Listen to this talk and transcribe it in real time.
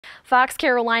Fox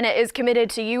Carolina is committed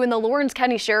to you, and the Lawrence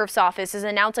County Sheriff's Office is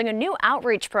announcing a new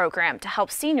outreach program to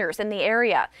help seniors in the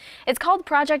area. It's called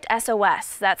Project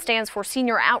SOS. That stands for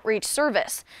Senior Outreach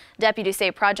Service. Deputies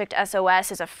say Project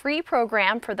SOS is a free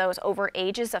program for those over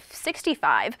ages of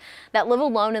 65 that live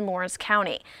alone in Lawrence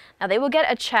County. Now, they will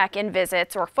get a check in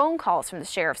visits or phone calls from the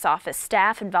Sheriff's Office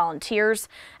staff and volunteers.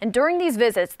 And during these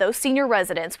visits, those senior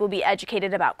residents will be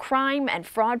educated about crime and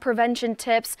fraud prevention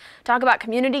tips, talk about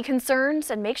community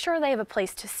concerns, and make sure they have a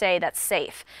place to stay that's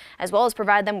safe, as well as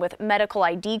provide them with medical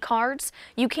ID cards.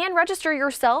 You can register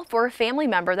yourself or a family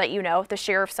member that you know at the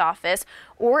Sheriff's Office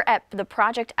or at the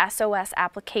Project SOS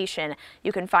application.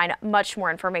 You can find much more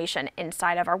information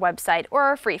inside of our website or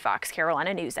our free Fox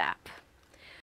Carolina News app.